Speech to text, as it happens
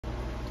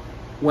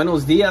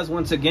Buenos dias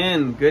once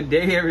again. Good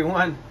day,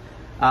 everyone.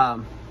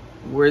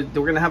 We're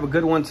gonna have a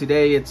good one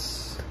today.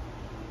 It's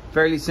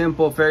fairly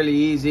simple, fairly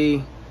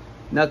easy,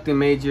 nothing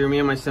major. Me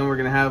and my son, we're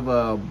gonna have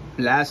a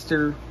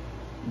blaster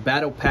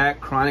battle pack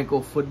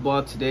Chronicle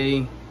football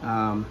today.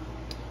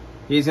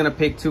 He's gonna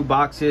pick 2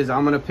 boxes.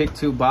 I'm gonna pick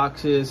 2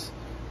 boxes.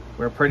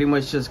 We're pretty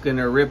much just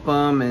gonna rip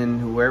them, and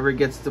whoever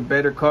gets the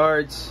better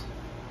cards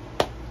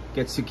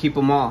gets to keep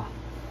them all.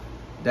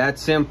 That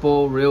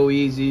simple, real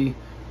easy,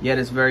 yet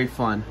it's very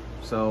fun.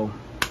 So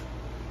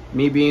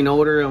me being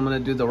older, I'm gonna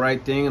do the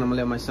right thing, and I'm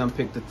gonna let my son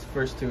pick the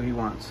first 2 he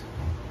wants.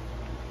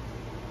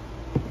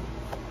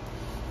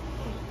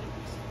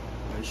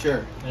 Are you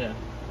sure? Yeah.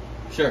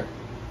 Sure.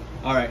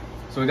 All right.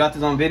 So we got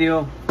this on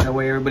video. That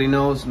way everybody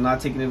knows I'm not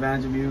taking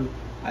advantage of you.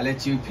 I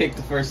let you pick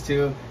the first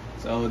 2.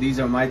 So these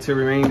are my 2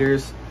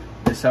 remainders.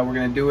 This is how we're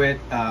gonna do it.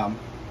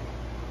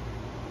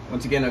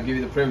 Once again, I'll give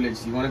you the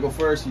privilege. You want to go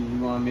first, or you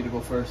want me to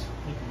go first?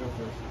 You can go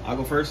first. I'll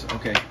go first?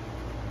 Okay.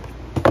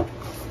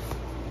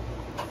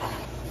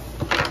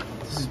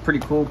 This is pretty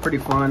cool, pretty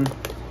fun.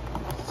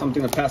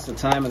 Something to pass the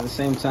time at the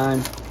same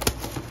time.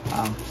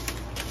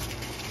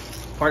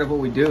 Part of what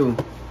we do,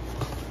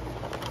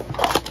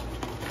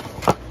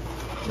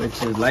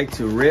 which is like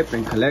to rip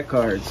and collect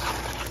cards.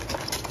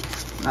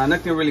 Now,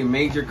 nothing really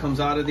major comes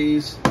out of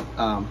these.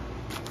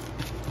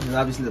 There's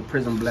obviously the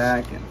Prism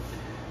Black, and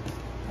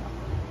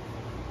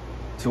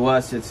to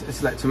us,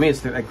 it's like, to me,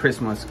 it's like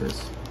Christmas,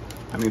 because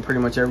I mean, pretty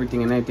much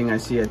everything and anything I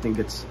see, I think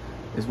it's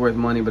worth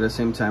money. But at the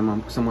same time,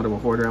 I'm somewhat of a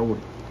hoarder. I would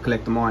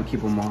collect them all and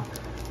keep them all.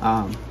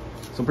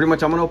 So pretty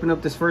much, I'm gonna open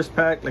up this first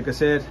pack, like I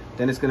said.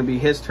 Then it's gonna be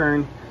his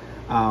turn.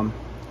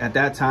 At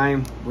that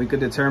time, we could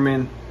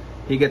determine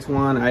he gets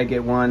 1, I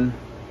get 1,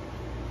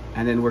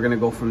 and then we're gonna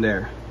go from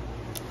there.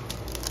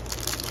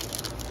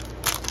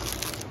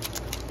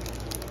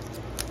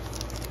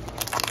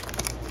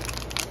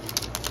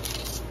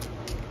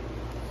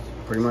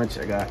 Pretty much,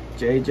 I got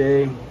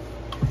JJ,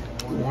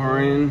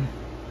 Warren,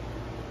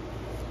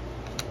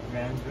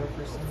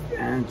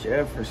 Van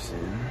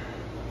Jefferson,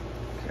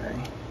 okay,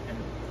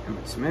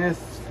 Emmett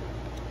Smith,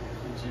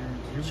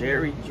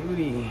 Jerry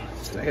Judy,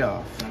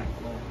 Playoff,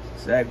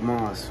 Zach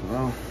Moss.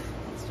 Well,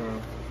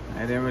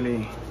 I didn't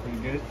really. Pretty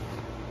good.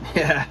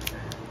 Yeah,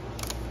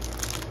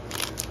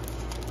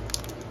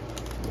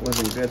 it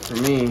wasn't good for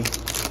me.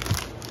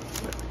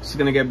 But it's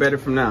gonna get better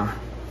from now.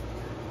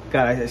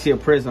 God, I see a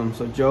Prism.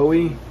 So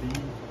Joey,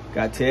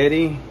 got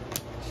Teddy,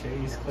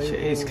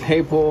 Chase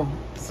Claypool,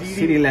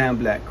 CD Lamb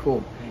Black.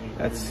 Cool.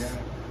 That's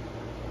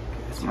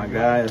my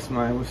guy. That's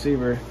my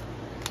receiver.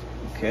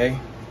 Okay.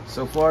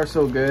 So far,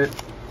 so good.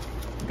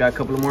 Got a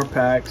couple of more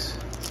packs.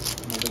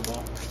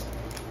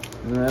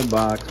 Another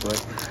box,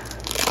 but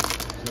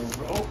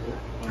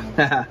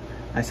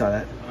I saw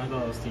that. I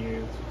thought it was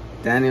TAs.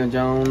 Daniel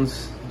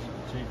Jones,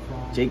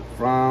 Jake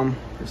Fromm,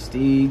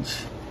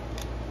 Prestige.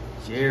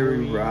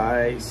 Jerry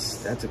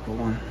Rice, that's a cool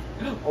one.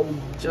 Oh,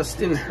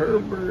 Justin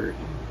Herbert.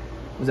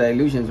 Was that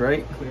Illusions,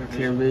 right?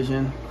 Clear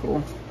Vision.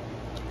 Cool.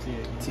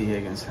 T.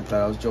 Higgins. I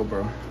thought it was Joe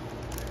Burrow.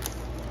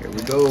 Here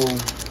we go.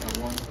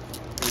 One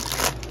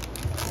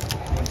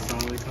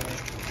solid card.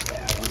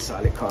 Yeah, one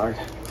solid card.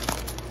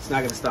 It's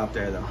not gonna stop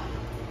there though.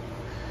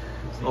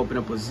 Open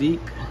up with Zeke.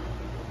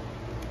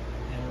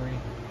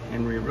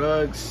 Henry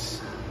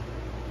Ruggs.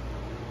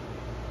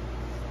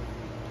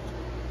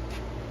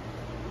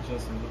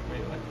 Justin, look way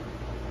like.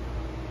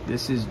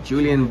 This is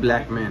Julian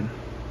Blackman.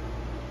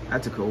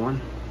 That's a cool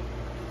one.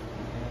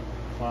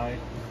 Clyde.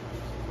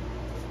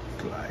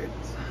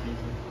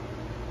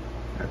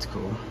 That's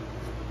cool.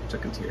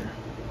 Second tier.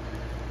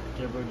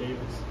 Gabriel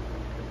Davis.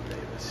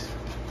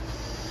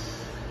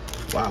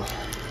 Wow.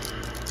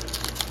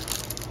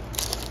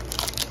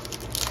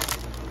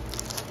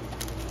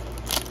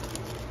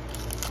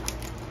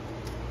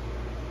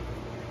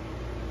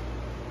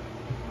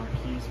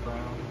 Marquise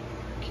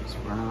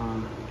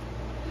Brown.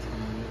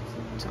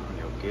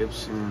 Antonio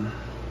Gibson.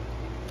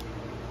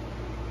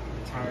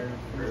 Tired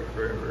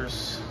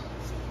Rivers.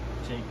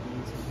 Jake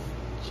Wilson.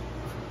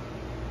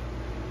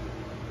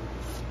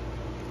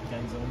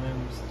 Denzel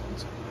Mims.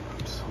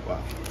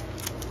 Wow.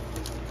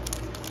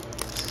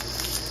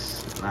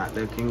 Not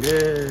looking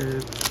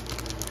good.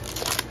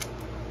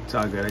 It's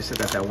all good. I still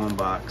got that 1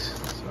 box.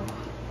 So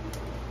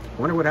I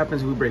wonder what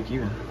happens if we break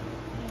even.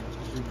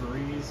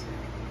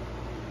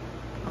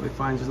 I'll be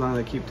fine just as long as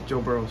I keep the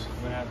Joe Burrows.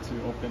 I'm gonna have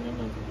to open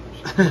them.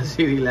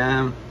 CD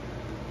Lamb.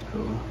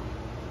 Cool.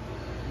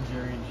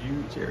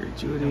 Jerry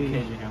Judy.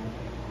 Okay,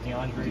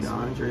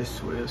 DeAndre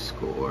Swift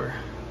score.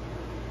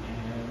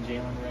 And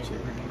Jalen Ray.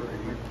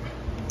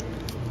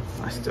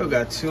 I still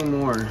got 2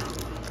 more.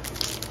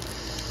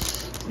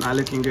 Not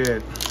looking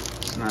good.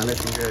 Not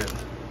looking good.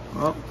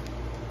 Well,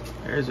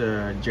 there's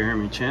a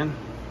Jeremy Chin.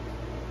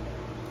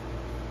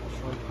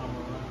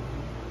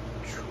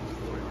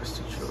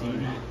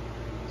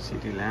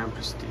 CD Lamb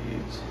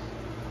Prestige.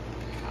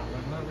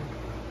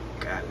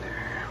 Kyler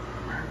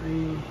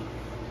Murray.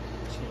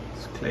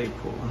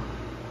 Claypool.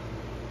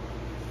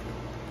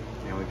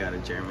 And we got a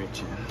Jeremy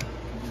Chin.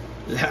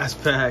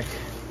 Last pack.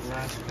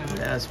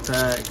 Last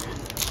pack.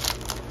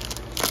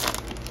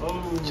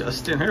 Oh.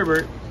 Justin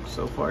Herbert.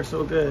 So far,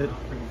 so good.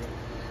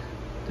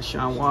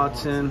 Deshaun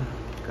Watson.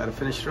 Got to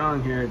finish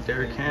strong here.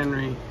 Derrick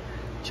Henry.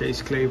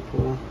 Chase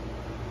Claypool.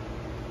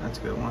 That's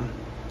a good one.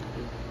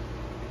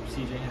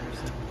 CJ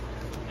Henderson.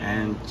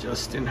 And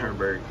Justin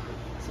Herbert.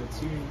 So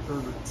 2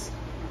 Herberts.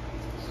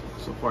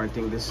 So far, I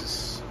think this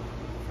is.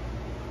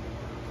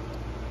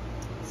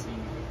 Let's see.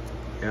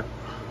 Yep.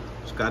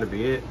 It's got to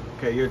be it.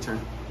 Okay, your turn.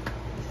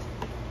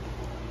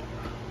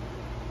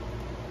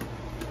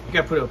 You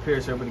got to put it up here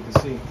so everybody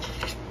can see.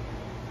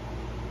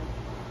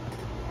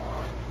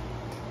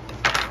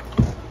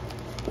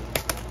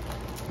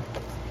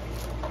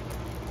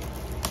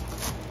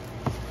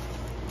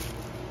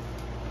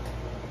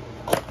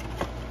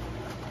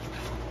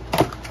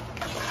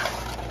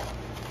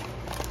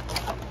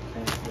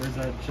 There's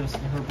that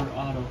Justin Herbert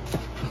auto.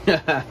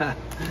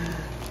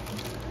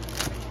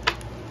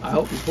 I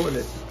hope you pulled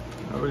it.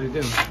 I really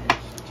do.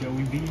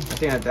 Joey B. I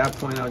think at that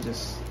point I'll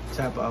just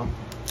tap out.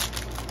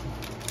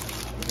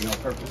 No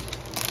purpose.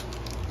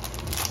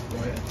 Go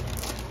ahead.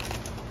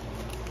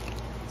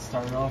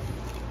 Starting off,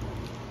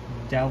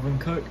 Dalvin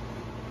Cook,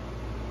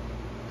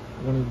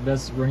 one of the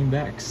best running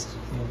backs.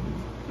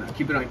 No,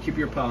 keep it on. Keep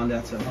your paw on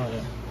that side.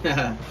 Oh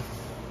yeah.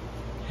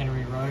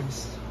 Henry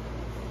Ruggs.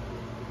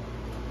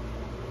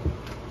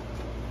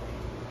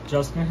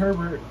 Justin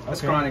Herbert.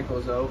 That's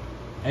Chronicles though.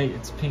 Hey,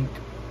 it's pink.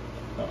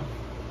 Oh.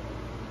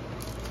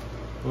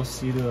 We'll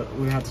see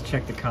we have to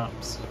check the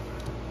comps.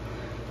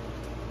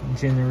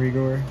 Jalen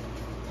Rigor.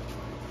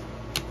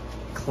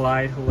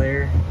 Clyde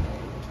Hilaire.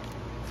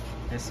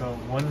 Okay, so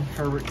 1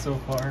 Herbert so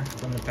far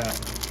from the pack.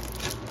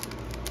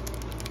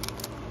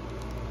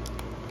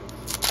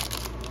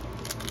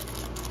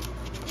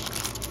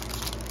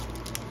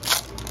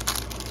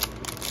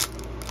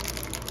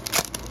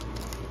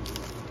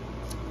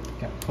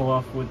 Got to pull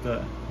off with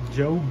the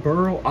Joe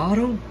Burrow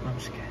auto. I'm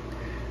just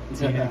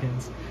kidding. T.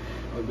 Higgins.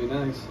 Would be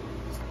nice.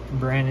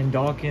 Brandon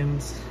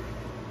Dawkins.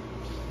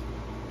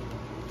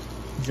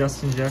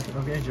 Justin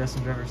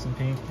Jefferson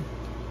pink.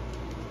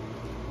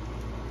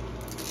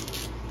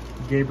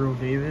 Gabriel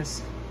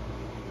Davis.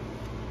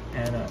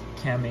 And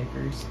Cam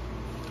Akers.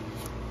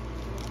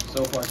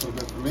 So far, so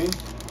good for me.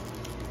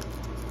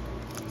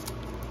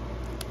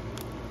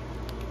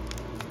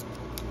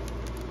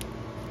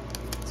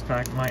 This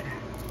pack might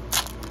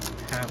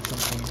have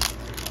something.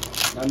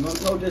 Now,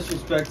 no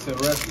disrespect to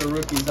the rest of the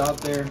rookies out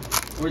there.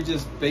 We're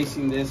just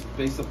basing this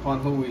based upon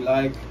who we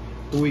like,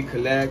 who we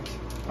collect.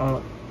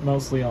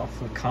 Mostly off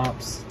the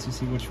comps to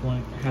see which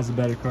one has a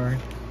better card.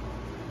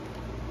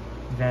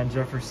 Van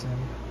Jefferson.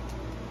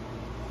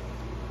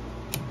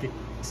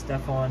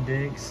 Stephon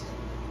Diggs.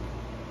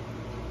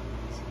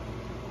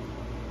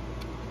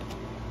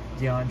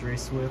 DeAndre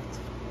Swift.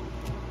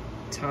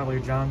 Tyler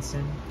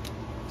Johnson.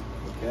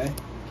 Okay.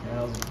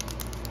 That was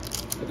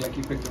I think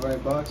you picked the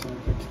right box and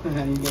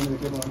you gave me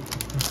the good one.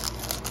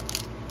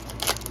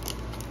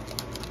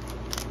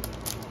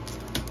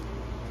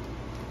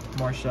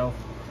 Marshall.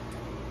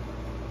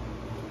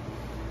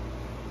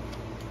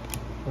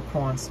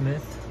 Raquan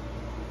Smith.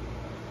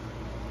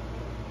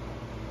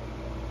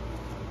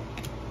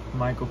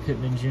 Michael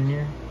Pittman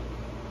Jr.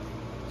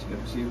 It's a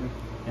good receiver.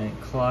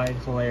 And Clyde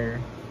Hilaire.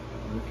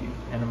 Rookie.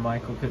 And a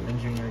Michael Pittman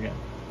Jr. again.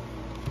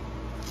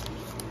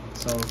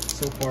 So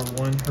far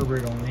 1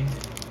 Herbert only.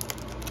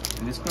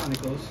 And it's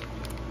Chronicles.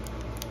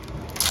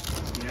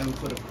 We haven't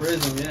put a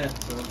prism yet,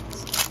 so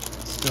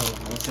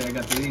Still, I would say I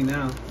got the lead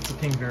now. it's a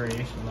pink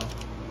variation though.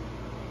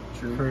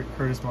 True.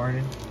 Curtis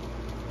Martin.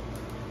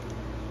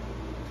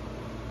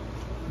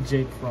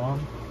 Jake Fromm.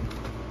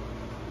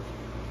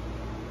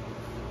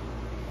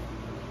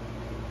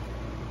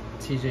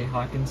 TJ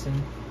Hawkinson.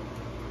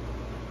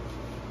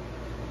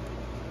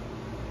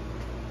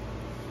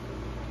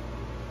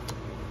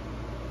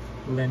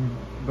 Lynn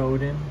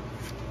Bowden.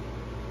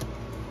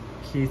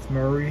 Keith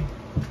Murray.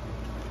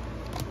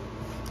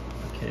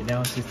 Okay,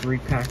 down to 3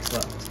 packs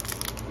left.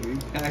 3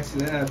 packs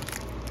left.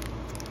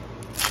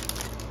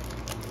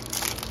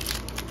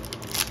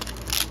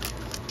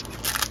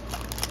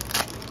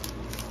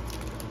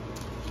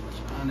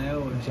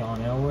 John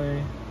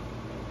Elway.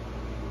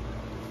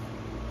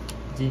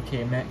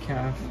 DK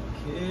Metcalf.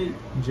 Okay.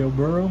 Joe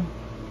Burrow.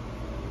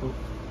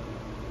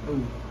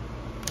 Ooh.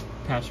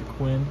 Patrick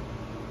Quinn.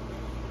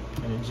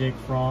 And a Jake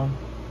Fromm.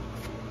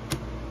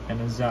 And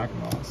a Zach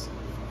Moss.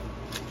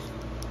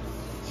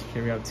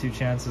 Okay, we have 2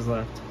 chances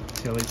left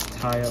to at least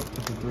tie up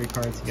with the 3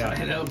 cards you got.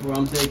 Tie it up, bro.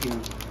 I'm taking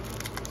them.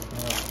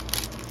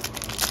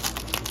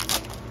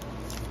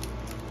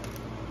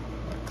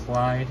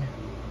 Clyde.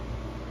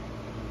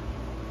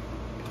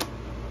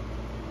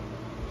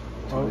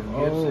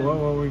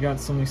 Oh, we got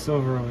something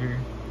silver over here.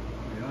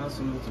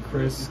 Awesome.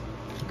 Chris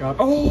got.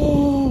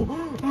 Oh,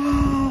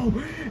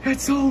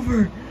 it's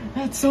over.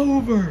 It's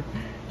over.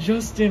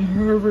 Justin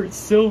Herbert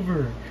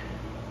silver.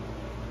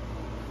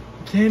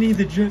 Kenny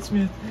the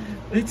Jetsmith.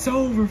 It's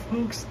over,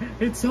 folks.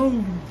 It's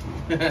over.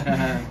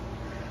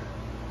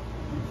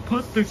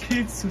 Put the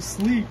kids to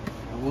sleep.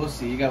 We'll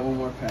see. You got 1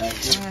 more pack.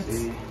 Let's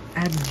see.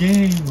 At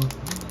game.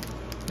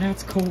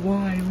 That's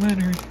Kawhi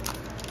Leonard.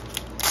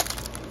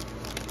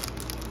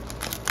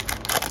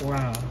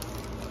 Wow.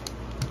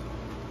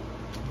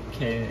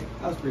 Okay.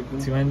 That was pretty cool.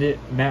 To end it,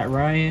 Matt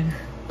Ryan,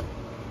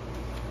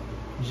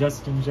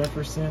 Justin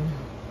Jefferson,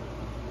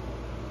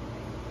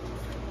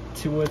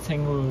 Tua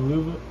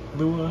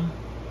Tagovailoa,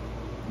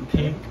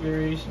 pink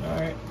variation. All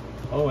right.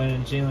 Oh,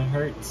 and Jalen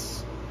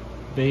Hurts,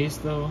 base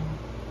though,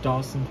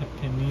 Dawson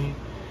Penny,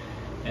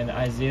 and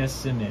Isaiah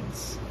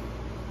Simmons.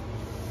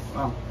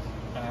 Wow.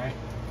 All right.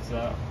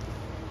 So.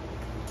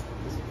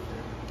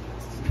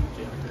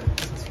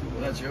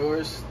 That's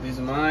yours. These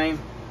are mine.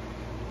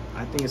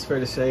 I think it's fair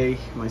to say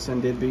my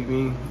son did beat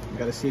me.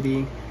 Got a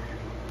CD.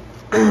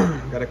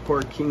 Got a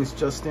Court Kings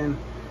Justin.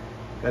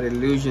 Got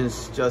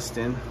Illusions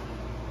Justin.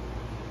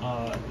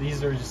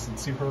 These are just the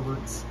two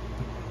Herberts.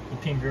 The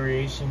pink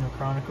variation of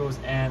Chronicles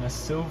and a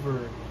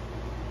silver.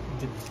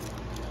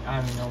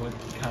 I don't know what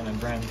kind of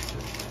brand.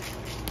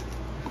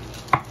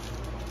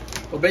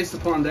 Well, based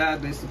upon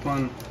that, based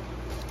upon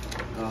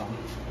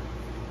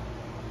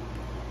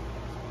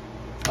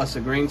us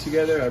agreeing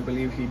together, I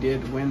believe he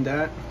did win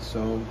that.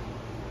 So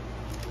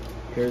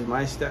here's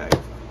my stack,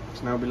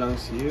 which now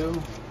belongs to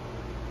you.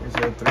 Here's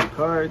the 3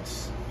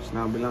 cards, which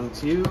now belong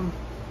to you.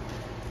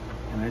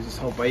 And I just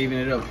hope I even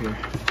it up here.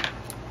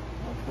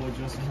 I'll pull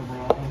Justin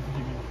Herbert off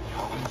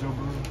and Joe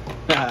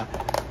Burrow.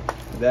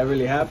 Did that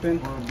really happen?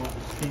 Or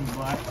pink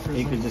black.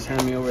 He could just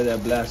hand me over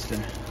that blaster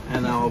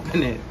and I'll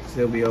open it.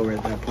 Still be over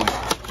at that point.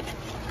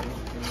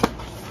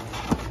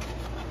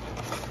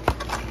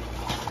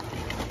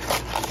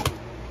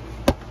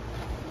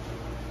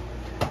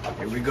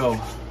 Here we go.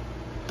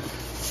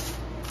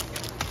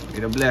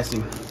 Get a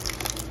blessing.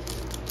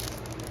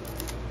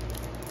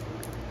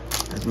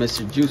 As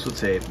Mr. Juice would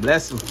say,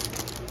 bless him.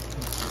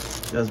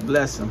 Just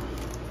bless him.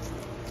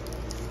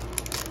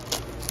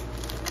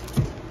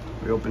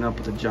 We open up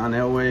with a John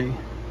Elway.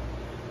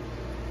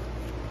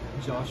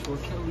 Joshua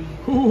Kelly.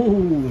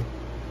 Ooh.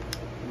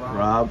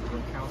 Rob.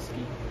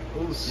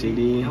 Oh,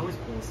 CD. I always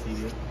pull a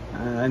CD.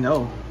 I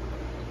know.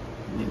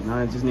 Now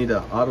I just need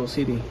an auto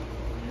CD. Yeah.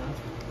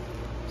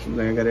 Seems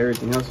like I got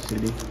everything else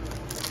CD.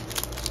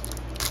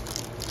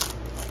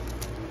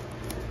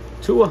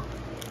 Tua.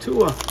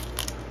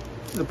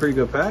 This is a pretty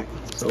good pack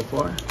so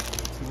far.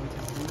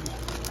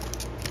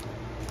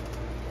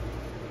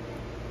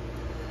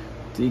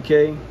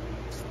 DK.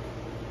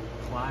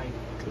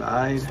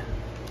 Clyde.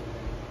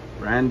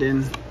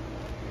 Brandon.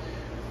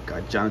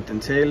 Got Jonathan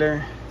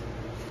Taylor.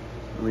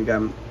 And we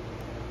got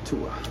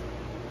Tua.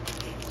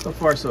 So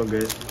far so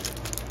good.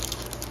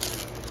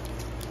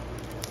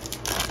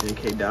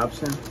 J.K.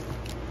 Dobson.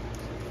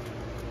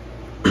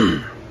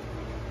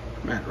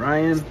 Matt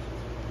Ryan.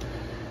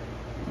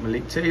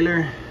 Malik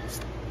Taylor.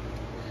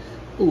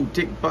 Ooh,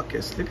 Dick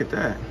Buckus. Look at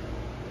that.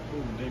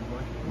 Ooh, Dick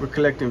Buckus. We're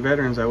collecting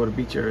veterans. I would have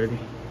beat you already.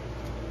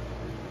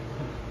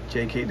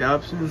 J.K.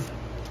 Dobson.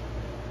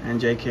 And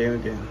J.K.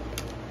 again.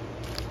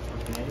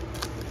 Okay.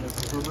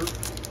 Justin Herbert.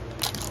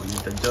 We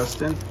need the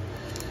Justin.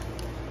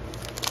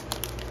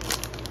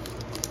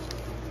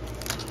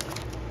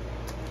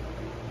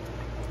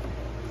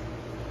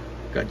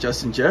 Got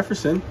Justin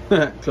Jefferson.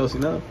 Close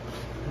enough.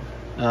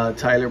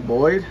 Tyler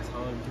Boyd.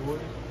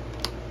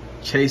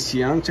 Chase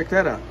Young. Check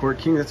that out. Court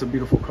King. That's a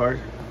beautiful card.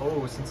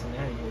 Oh,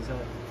 Cincinnati. Is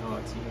that?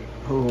 Oh, T.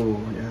 Oh,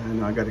 yeah. I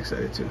know. I got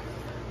excited too.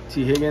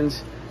 T.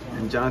 Higgins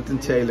and Jonathan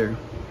Taylor.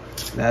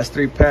 Last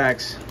 3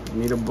 packs. I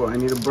need a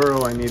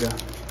Burrow. I need a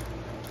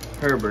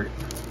Herbert.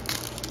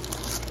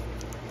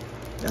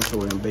 That's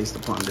what we're based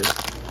upon this.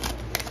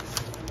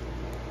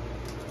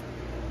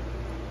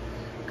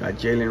 Got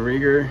Jalen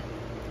Rieger.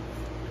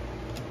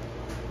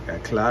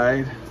 Got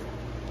Clyde.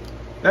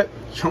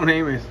 Joe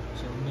Namath.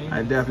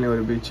 I definitely would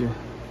have beat you.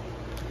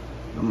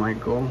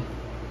 Michael.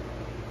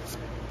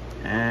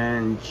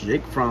 And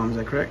Jake Fromm, is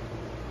that correct?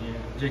 Yeah,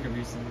 Jacob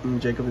Eason.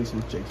 Jacob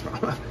Eason. Jake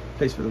Fromm.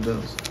 Plays for the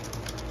Bills.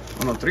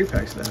 Oh no, 3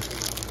 packs left.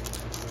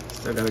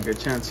 Still got a good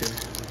chance here.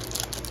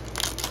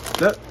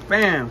 Look,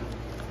 bam!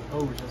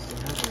 Oh, Justin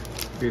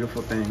Herbert.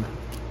 Beautiful thing.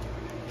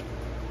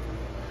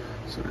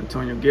 So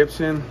Antonio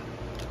Gibson.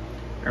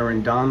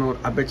 Aaron Donald.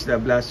 I bet you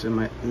that blaster,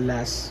 my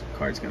last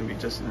card's gonna be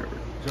Justin Herbert.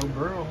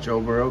 Joe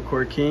Burrow,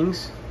 Court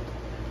Kings.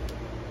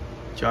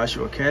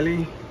 Joshua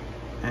Kelly.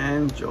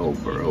 And Joe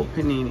Burrow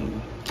Panini.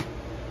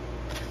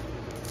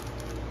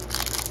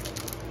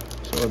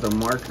 So the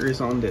marker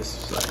is on this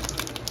side.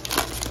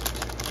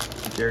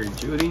 Jerry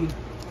Jeudy.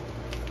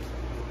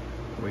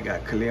 We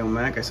got Khalil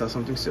Mack. I saw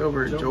something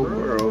silver. Joe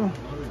Burrow.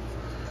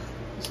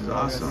 This is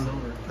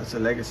awesome. That's a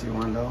legacy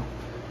one though.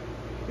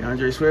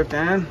 DeAndre Swift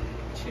and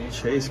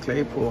Chase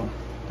Claypool.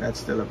 That's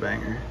still a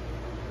banger.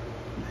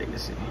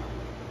 Legacy.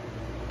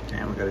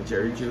 Damn, we got a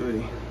Jerry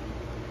Jeudy.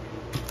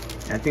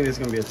 I think this is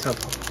gonna be a tough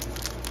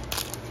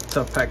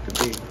pack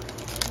to beat.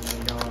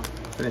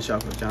 Finish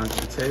off with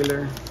Jonathan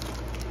Taylor.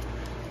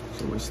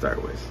 So we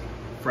start with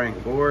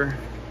Frank Gore,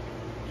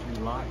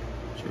 Drew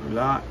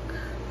Lock,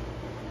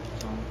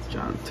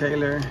 John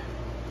Taylor.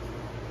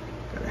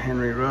 Got a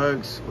Henry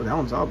Ruggs. Well, that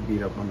one's all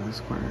beat up on this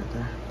corner right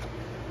there.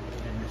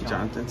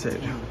 Jonathan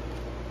Taylor.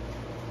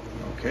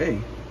 Okay.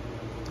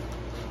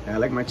 Yeah, I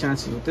like my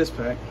chances with this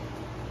pack.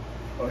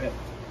 Go ahead.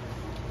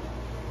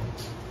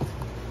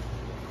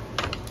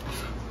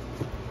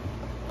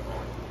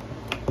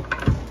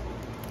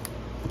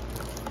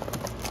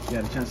 You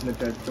had a chance to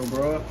look at Joe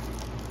Burrow up?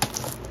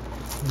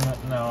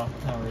 No,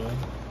 not really.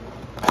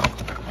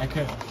 I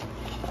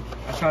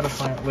tried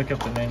to look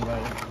up the name, but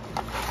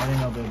I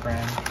didn't know the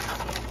brand.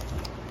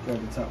 Go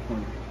to the top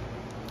corner.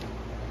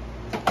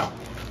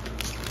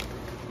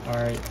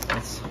 Alright,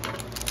 let's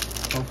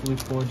hopefully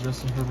pull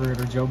Justin Herbert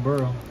or Joe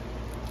Burrow.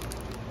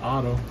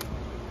 Auto.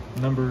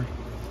 Number.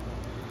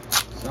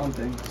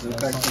 Something. So the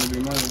pack's gonna be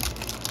money.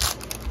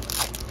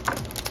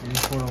 We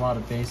just pulled a lot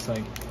of base of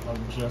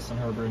Justin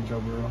Herbert and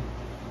Joe Burrow.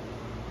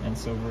 And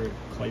silver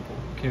Claypool.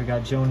 Okay, we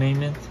got Joe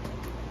Namath.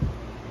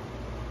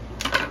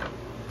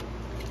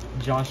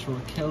 Joshua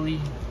Kelly.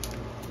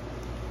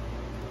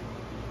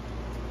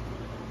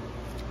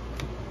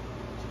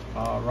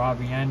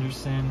 Robbie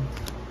Anderson.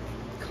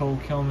 Cole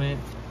Kilmet.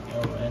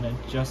 And a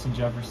Justin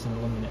Jefferson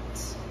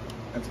Illuminates.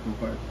 That's a cool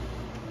card.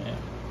 Yeah.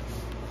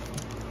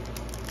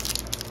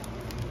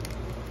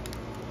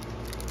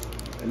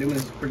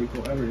 Illuminates is pretty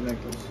cool. I really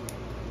like those.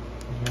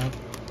 Yep.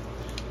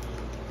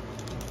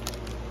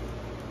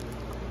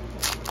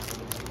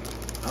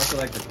 I also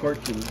like the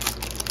Court Kings.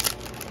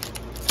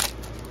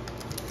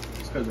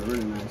 These cards are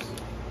really nice.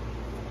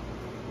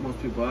 Most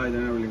people they're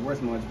not really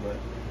worth much, but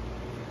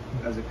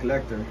as a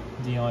collector.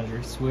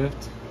 DeAndre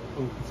Swift.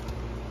 Ooh.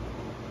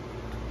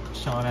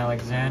 Sean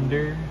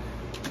Alexander.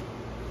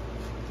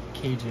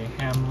 KJ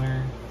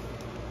Hamler.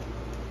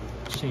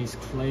 Chase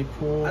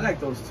Claypool. I like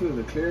those too,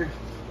 the clear.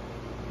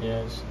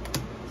 Yeah, it's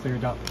clear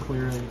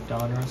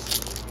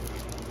Donruss.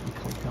 And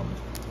Cole Kilmet.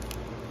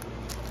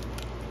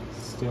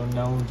 Still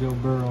no Joe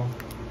Burrow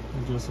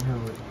or Justin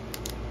Herbert.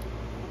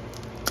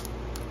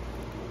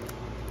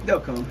 He'll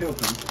come. Yep,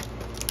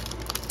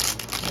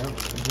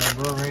 Joe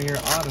Burrow right here,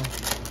 auto.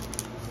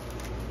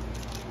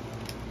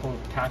 Pull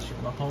Patrick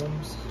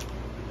Mahomes.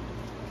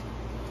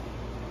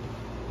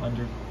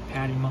 Under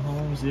Patty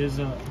Mahomes is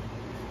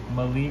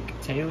Malik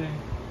Taylor.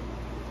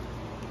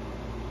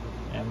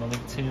 And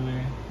Malik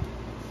Taylor.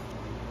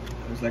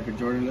 It's like a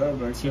Jordan Love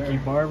back Tiki there.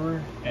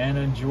 Barber and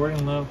a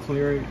Jordan Love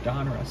clear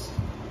Donruss.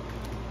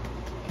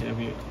 Okay, that'll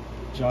be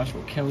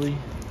Joshua Kelly.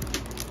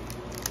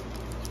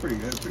 It's pretty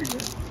good,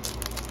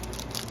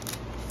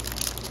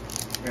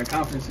 I got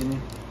confidence in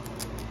you.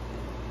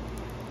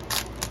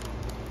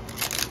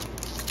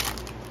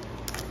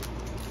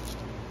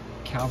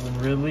 Calvin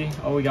Ridley.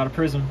 Oh, we got a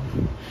prism.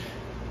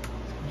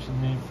 What's his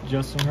name?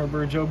 Justin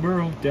Herbert, Joe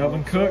Burrow,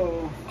 Dalvin Cook.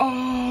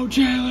 Oh,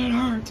 Jalen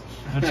Hurts.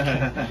 I'm just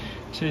kidding.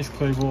 Chase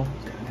Claypool.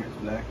 Jalen Hurts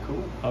black,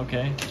 cool.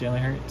 Okay, Jalen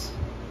Hurts.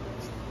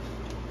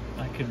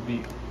 That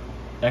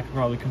could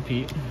probably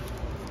compete.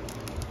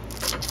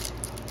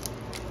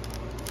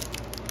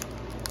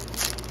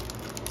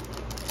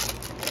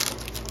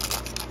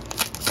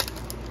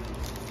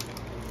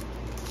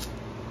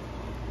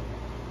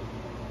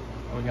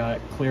 We got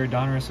clear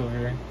Donruss over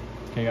here.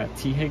 Okay, got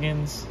T.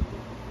 Higgins,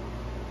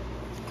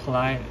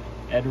 Clyde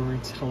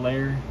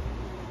Edwards-Helaire,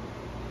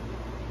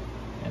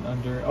 and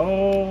under.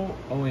 Oh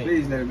wait.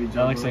 Please let it be Joe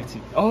That looks Burrow. like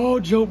T. Oh,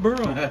 Joe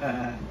Burrow.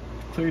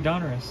 Clear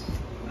Donruss.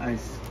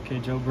 Nice. Okay,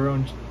 Joe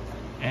Burrow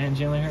and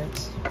Jalen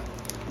Hurts.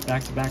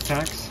 Back-to-back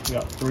packs. We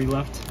got 3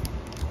 left.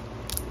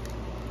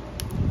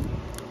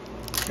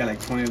 Got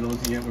like 20 of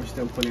those yet. We're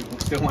still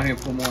wanting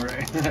to pull more,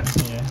 right?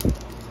 Yeah.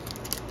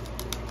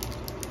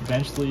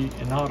 Eventually,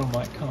 an auto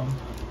might come.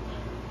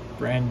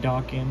 Brand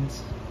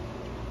Dawkins.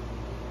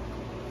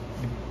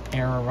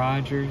 Aaron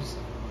Rodgers.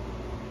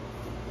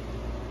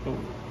 Oh,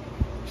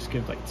 just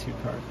give like 2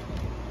 cards.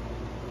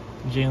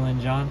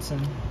 Jalen Johnson.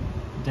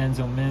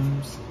 Denzel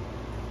Mims.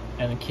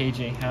 And a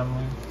KJ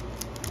Hamler.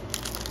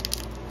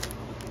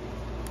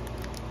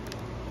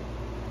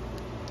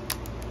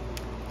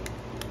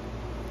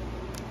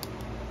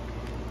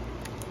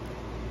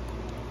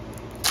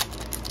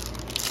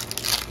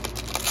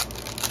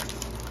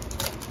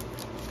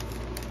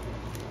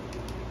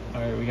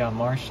 Alright, we got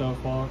Marshall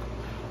Falk.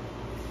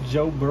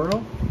 Joe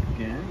Burrow.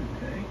 Again,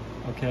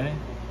 Okay.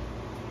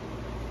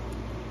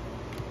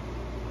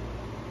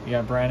 We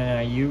got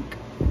Brandon Ayuk.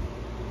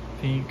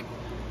 Pink.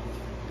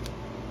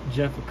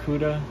 Jeff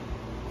Okuda.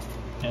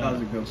 And that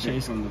was a good pick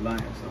Chase from the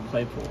Lions. So.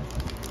 Claypool.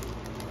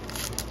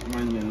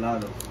 Reminds me a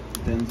lot of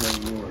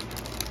Denzel Ward.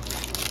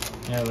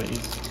 Yeah, but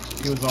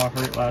he was all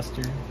hurt last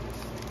year.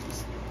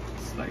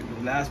 It's like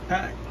the last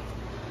pack.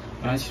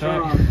 Last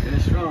strong.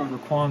 Finish strong.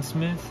 Raquan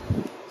Smith.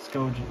 Let's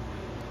go.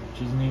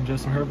 His name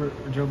Justin Herbert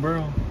or Joe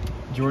Burrow.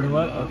 Jordan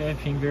Love. Okay,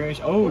 pink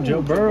variation. Oh, Ooh,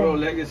 Joe Burrow.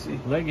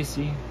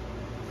 Legacy.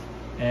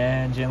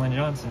 And Jalen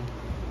Johnson.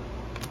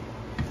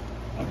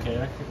 Okay,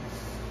 that could.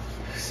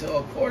 So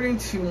according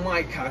to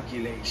my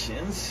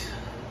calculations,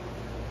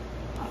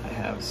 I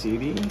have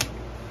CD,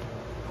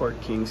 Court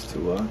Kings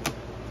Tua,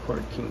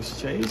 Court Kings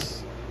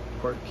Chase,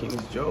 Court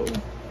Kings Joe,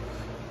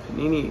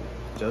 Panini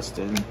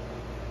Justin,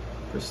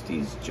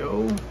 Prestige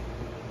Joe,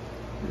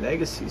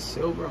 Legacy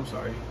Silver,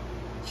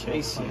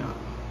 Chase Young,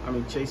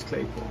 Chase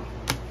Claypool.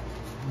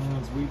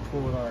 And we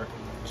pulled our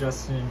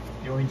Justin,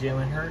 Young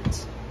Jalen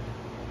Hurts,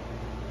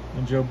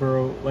 and Joe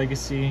Burrow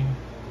Legacy,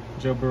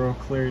 Joe Burrow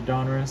Clear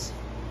Donruss,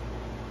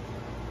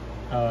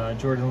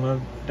 Jordan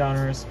Love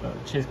Donruss,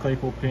 Chase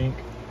Claypool Pink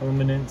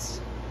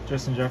Luminance,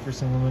 Justin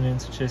Jefferson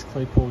Luminance, Chase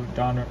Claypool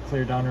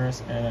Clear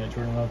Donruss, and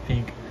Jordan Love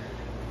Pink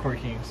Core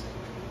Kings.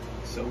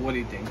 So what do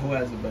you think? Who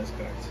has the best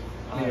cards?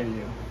 Me or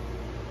you?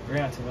 We're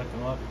gonna have to look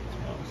them up, to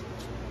be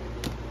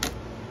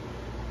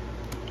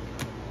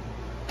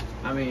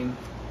honest.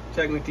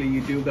 Technically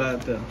you do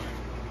have the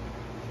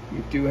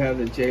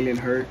Jalen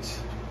Hurts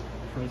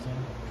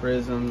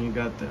Prism. You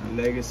got the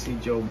Legacy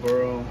Joe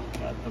Burrow.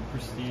 Got the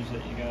Prestige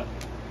that you got.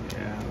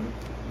 Yeah,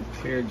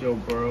 clear Joe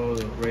Burrow,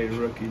 the rated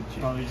rookie.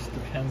 Probably just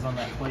depends on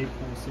that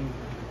Claypool Silver.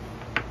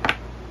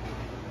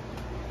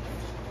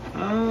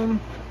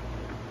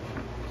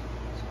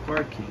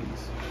 Spark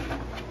Kings.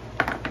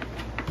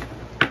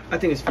 I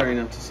think it's fair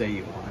enough to say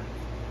you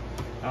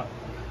won.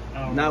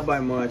 Not by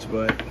much,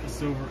 but the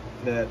silver.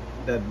 That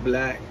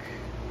black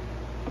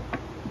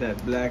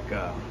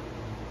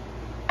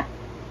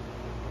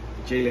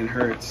Jalen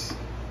Hurts.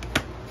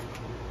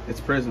 It's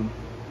Prism.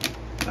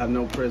 I have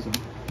no Prism.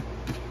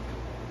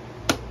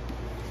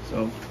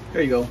 So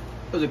there you go.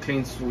 It was a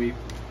clean sweep.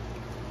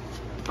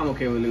 I'm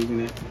okay with losing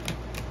it.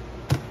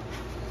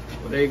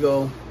 Well, there you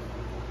go.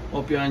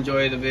 Hope you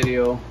enjoyed the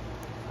video.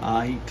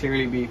 He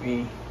clearly beat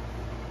me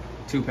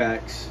 2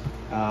 packs.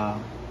 We're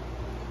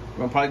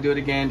gonna probably do it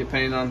again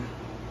depending on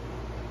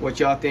what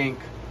y'all think.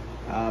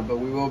 But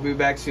we will be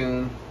back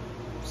soon.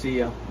 See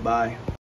ya. Bye.